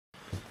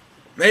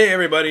Hey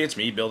everybody, it's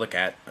me, Bill the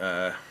Cat.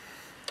 Been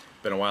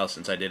a while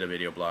since I did a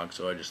video blog,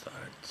 so I just thought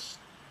it's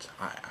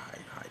high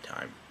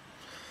time.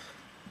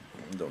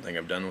 Don't think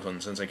I've done one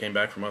since I came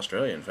back from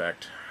Australia, in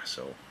fact.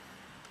 So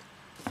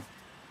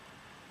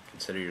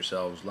consider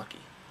yourselves lucky,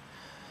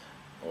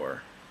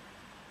 or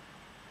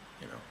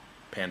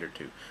pandered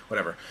to,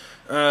 whatever.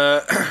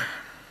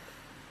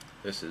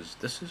 This is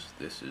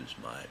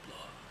my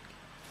blog.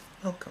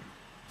 Welcome.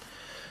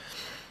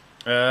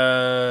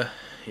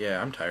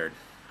 Yeah, I'm tired.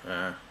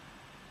 It's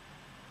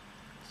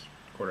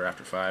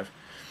 5:15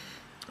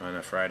 on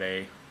a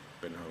Friday.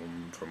 Been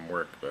home from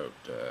work about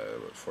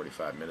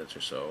 45 minutes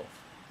or so.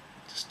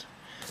 Just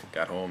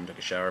got home, took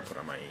a shower, put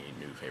on my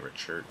new favorite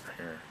shirt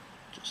here.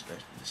 Just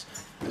this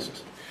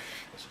is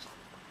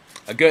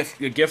a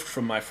gift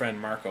from my friend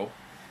Marco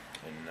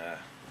in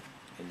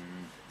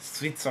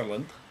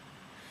Switzerland.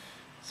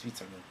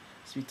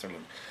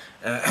 Switzerland.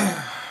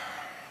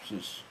 This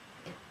is,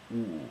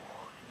 you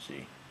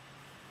see,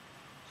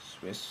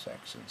 Swiss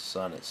Saxon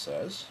Sun, it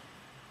says.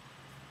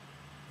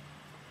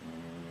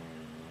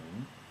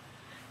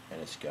 And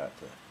it's got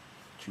the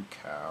two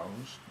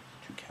cows,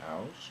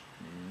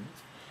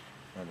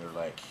 and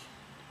they're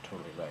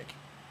totally like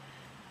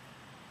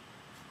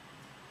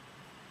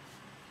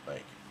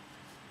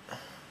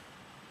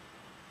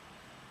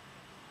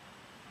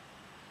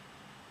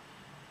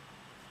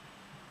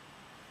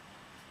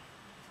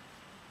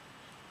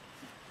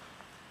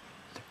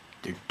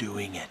they're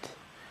doing it.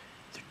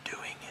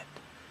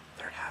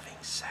 They're having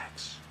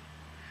sex.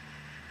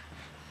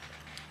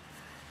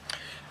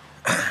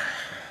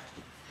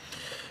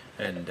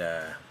 And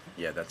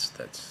yeah, that's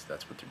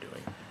what they're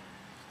doing.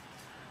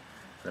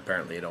 And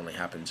apparently it only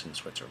happens in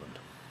Switzerland.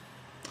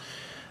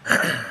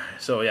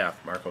 So yeah,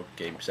 Marco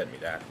sent me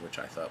that, which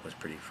I thought was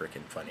pretty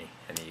freaking funny.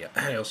 And he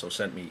also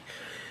sent me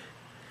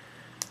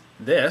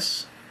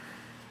this,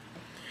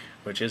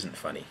 which isn't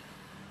funny.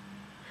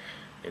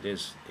 It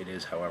is,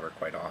 however,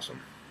 quite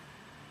awesome.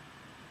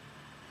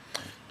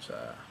 It's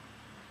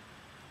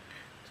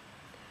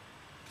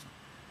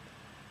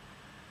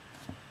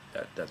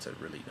that's a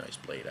really nice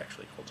blade.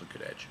 Actually, holds a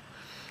good edge.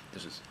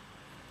 This is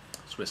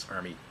Swiss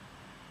Army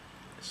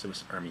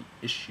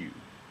issue.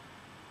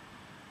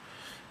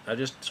 Not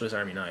just Swiss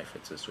Army knife.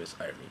 It's a Swiss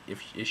Army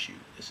issue.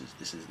 This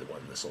is the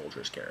one the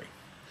soldiers carry.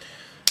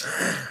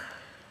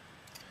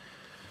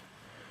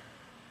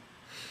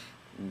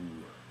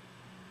 Ooh,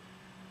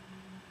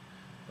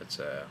 that's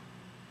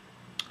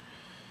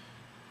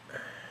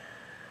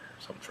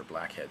something for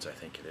blackheads, I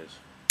think it is.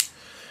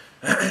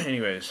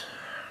 Anyways.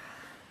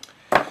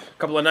 A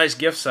couple of nice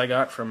gifts I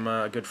got from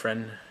a good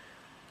friend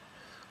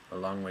a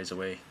long ways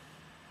away,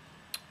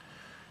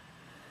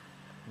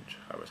 which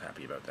I was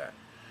happy about that.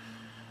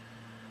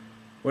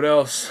 What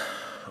else?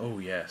 Oh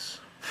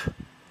yes,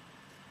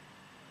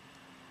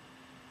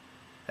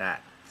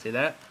 that. See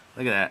that?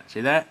 Look at that. See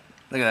that?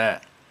 Look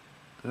at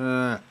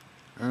that.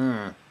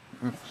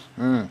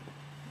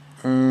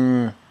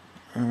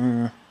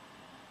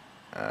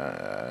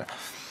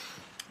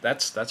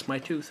 That's my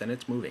tooth, and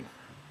it's moving.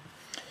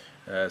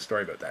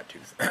 Story about that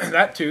tooth.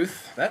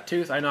 that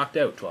tooth I knocked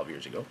out 12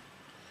 years ago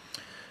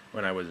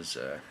when I was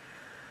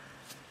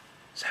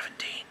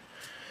 17.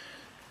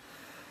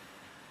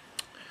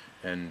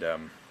 And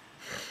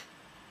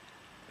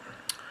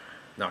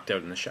knocked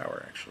out in the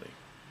shower, actually.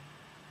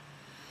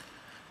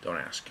 Don't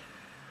ask.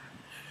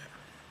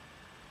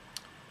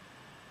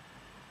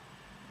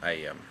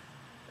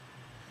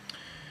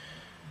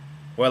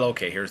 Well,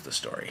 okay, here's the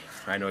story.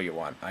 I know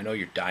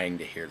you're dying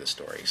to hear the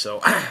story.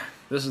 So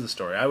this is the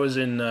story. I was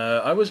in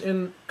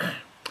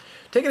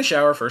taking a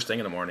shower first thing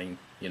in the morning,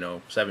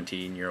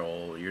 17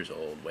 years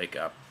old, wake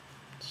up,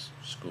 it's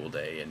school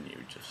day, and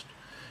you just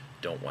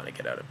don't want to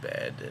get out of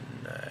bed,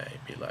 and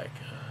be like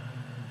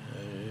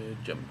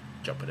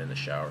jumping in the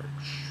shower,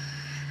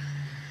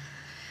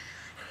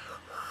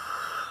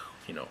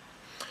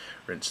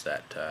 rinse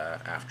that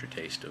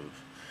aftertaste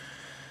of,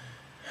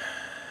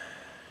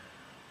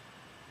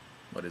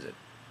 what is it,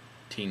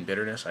 teen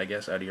bitterness, I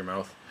guess, out of your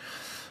mouth.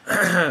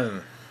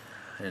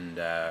 And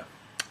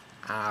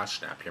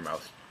snap your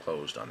mouth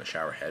closed on the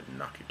shower head and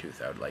knock your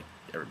tooth out like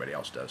everybody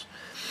else does.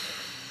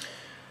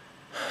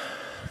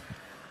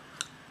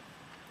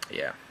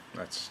 Yeah,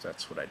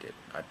 that's what I did.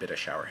 I bit a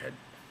shower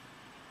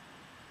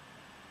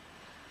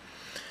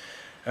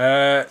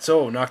head.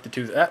 So knocked the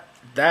tooth.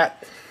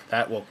 That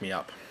woke me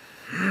up.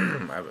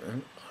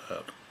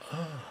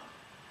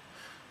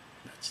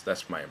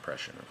 That's my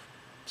impression of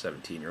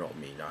 17-year-old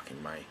me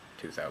knocking my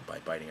tooth out by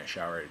biting a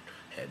shower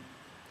head.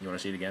 You want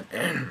to see it again?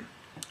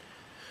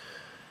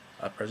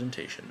 A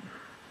presentation.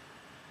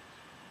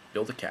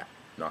 Bill the Cat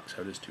knocks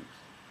out his tooth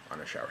on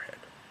a shower head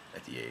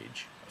at the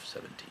age of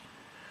 17.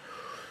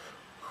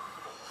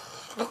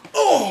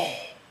 Oh!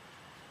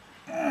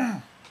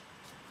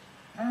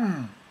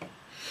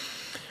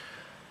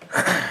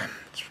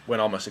 It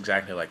went almost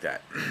exactly like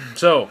that.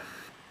 So,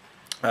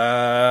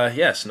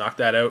 yes, knocked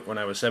that out when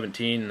I was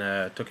 17.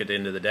 Took it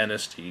into the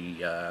dentist.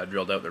 He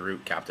drilled out the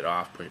root, capped it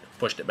off,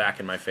 pushed it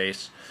back in my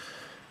face.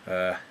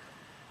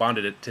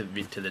 bonded it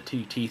to the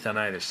two teeth on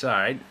either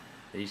side,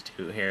 these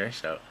two here.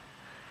 So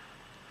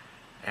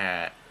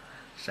it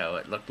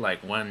looked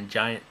like one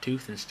giant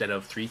tooth instead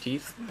of 3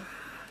 teeth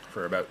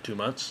for about 2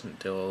 months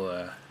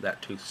until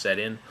that tooth set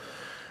in.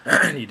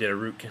 And he did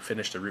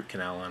finished a root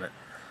canal on it,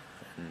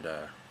 and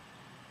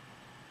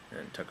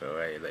took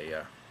away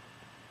the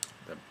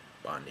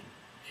bonding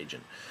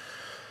agent.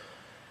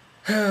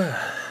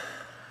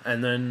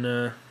 And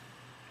then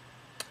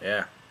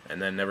yeah,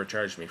 and then never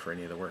charged me for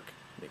any of the work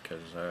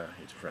because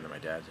he's a friend of my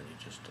dad's and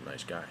he's just a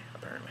nice guy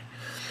apparently.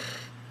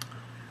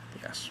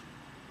 Yes.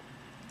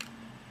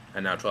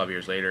 And now 12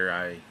 years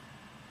later,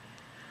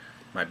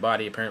 my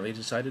body apparently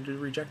decided to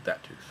reject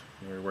that tooth.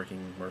 We're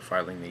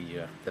filing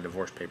the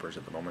divorce papers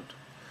at the moment,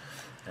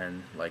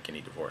 and like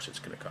any divorce, it's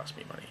going to cost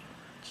me money.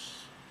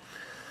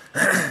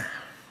 It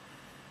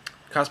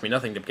cost me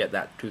nothing to get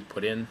that tooth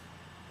put in.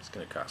 It's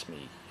going to cost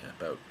me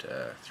about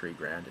 $3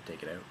 grand to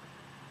take it out,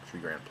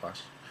 $3 grand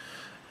plus.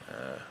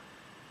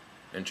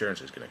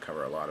 Insurance is going to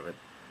cover a lot of it,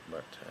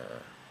 but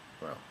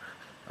well,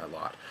 a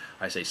lot.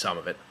 I say some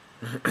of it,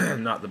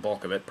 not the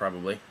bulk of it,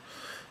 probably.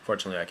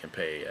 Fortunately, I can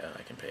pay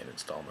in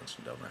installments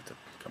and don't have to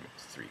come up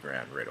with $3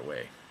 grand right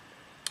away.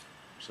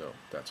 So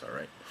that's all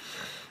right.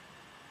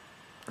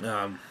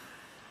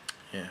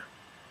 Yeah.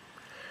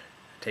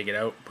 Take it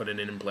out, put in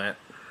an implant.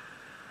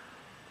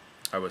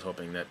 I was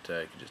hoping that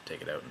I could just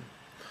take it out and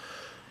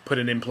put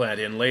an implant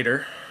in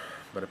later,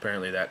 but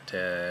apparently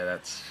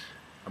that's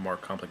a more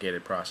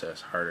complicated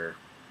process, harder,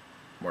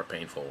 more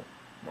painful,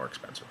 more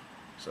expensive.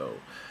 So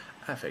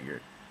I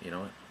figured, you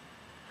know what,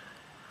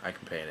 I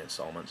can pay in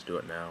installments, do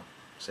it now,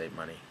 save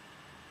money,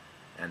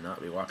 and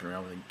not be walking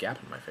around with a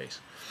gap in my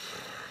face.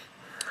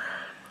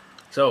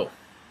 So,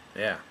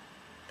 yeah.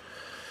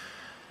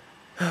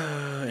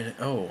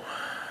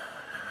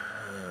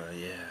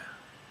 Yeah.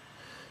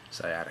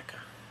 Sciatica.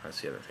 That's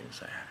the other thing,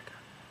 sciatica.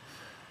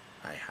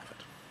 I have it.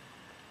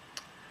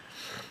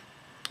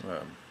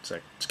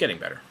 It's getting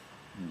better.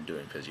 I'm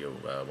doing physio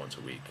once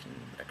a week and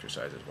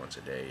exercises once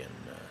a day and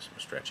some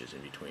stretches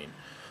in between.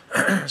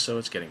 So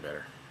it's getting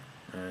better.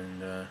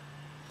 And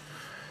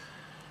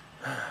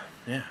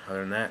yeah,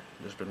 other than that,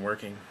 just been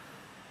working.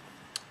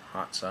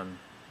 Hot sun.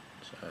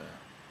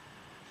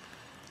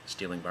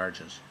 Stealing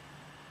barges.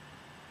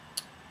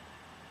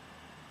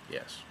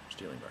 Yes,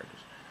 stealing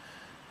barges.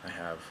 I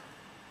have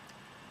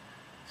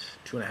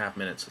 2.5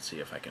 minutes. Let's see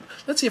if I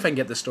can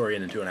get this story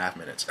in 2.5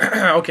 minutes.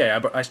 Okay,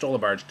 I stole a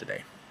barge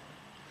today.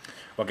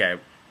 Okay,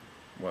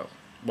 well,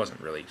 wasn't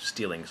really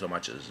stealing so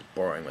much as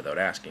borrowing without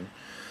asking.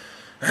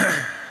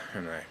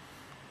 And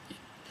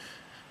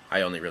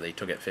I only really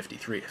took it 50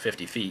 feet.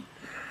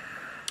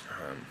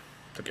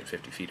 Took it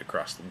 50 feet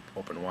across the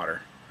open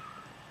water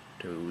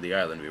to the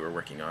island we were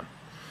working on.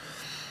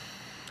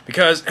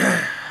 Because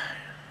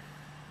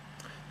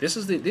these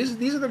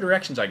are the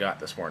directions I got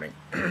this morning.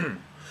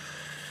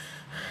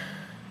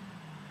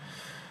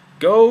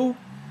 Go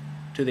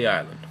to the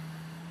island.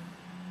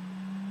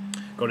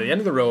 Go to the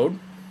end of the road.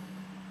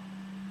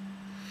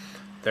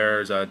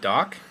 There's a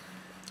dock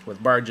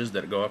with barges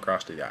that go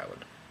across to the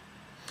island.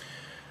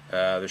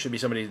 There should be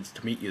somebody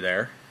to meet you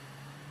there,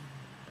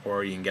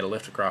 or you can get a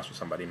lift across with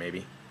somebody,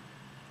 maybe.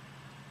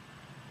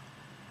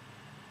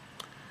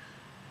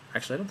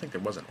 Actually, I don't think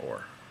there was an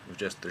or. It was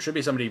just, there should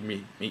be somebody to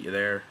meet you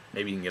there.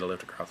 Maybe you can get a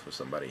lift across with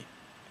somebody.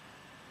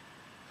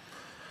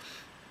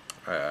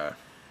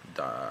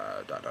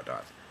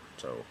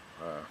 So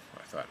I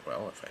thought,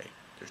 well, if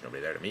there's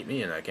nobody there to meet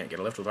me and I can't get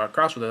a lift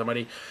across with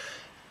somebody,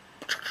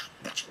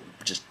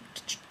 just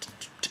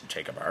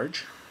take a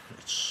barge.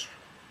 It's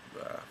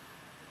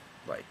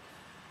like,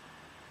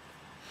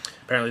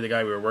 apparently the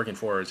guy we were working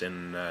for is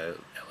in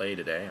LA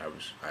today.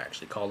 I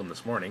actually called him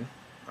this morning.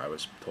 I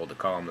was told to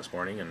call him this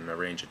morning and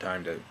arrange a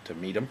time to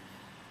meet him.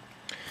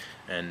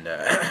 And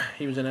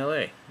he was in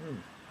LA.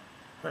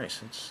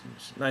 Nice. It's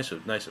nice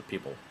of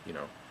people, you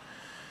know,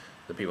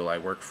 the people I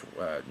work for,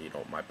 you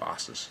know, my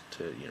bosses,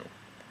 to, you know,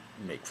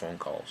 make phone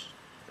calls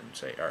and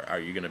say, are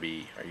you gonna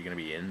be in? Are you gonna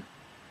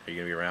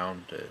be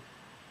around to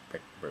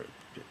pick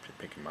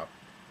him up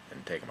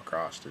and take him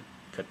across to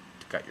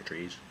cut your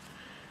trees,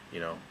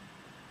 you know?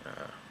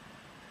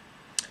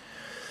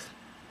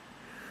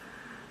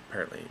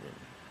 Apparently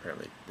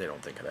they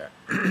don't think of that.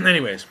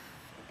 Anyways,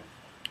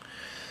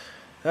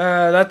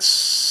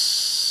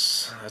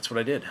 that's what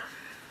I did.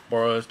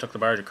 Took the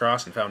barge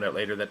across and found out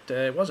later that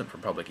it wasn't for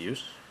public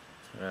use,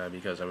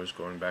 because I was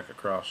going back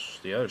across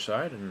the other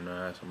side,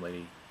 and some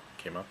lady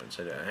came up and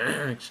said,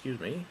 "Excuse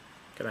me,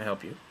 can I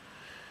help you?"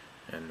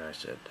 And I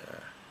said,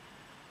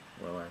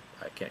 "Well,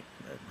 I can't.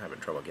 I'm having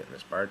trouble getting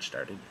this barge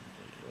started."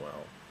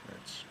 Well,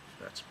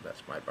 that's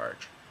my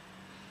barge.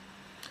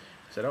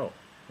 I said, "Oh,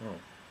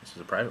 this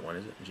is a private one,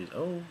 is it?" And she's,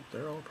 "Oh,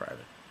 they're all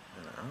private."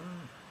 And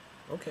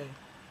okay.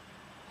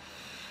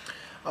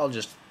 I'll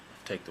just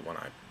take the one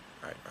I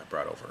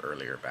brought over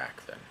earlier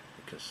back then,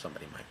 because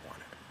somebody might want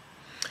it.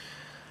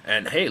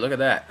 And hey, look at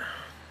that,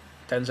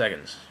 10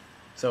 seconds.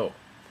 So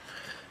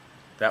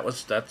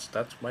that's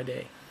my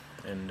day,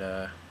 and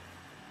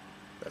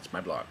that's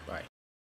my blog. Bye.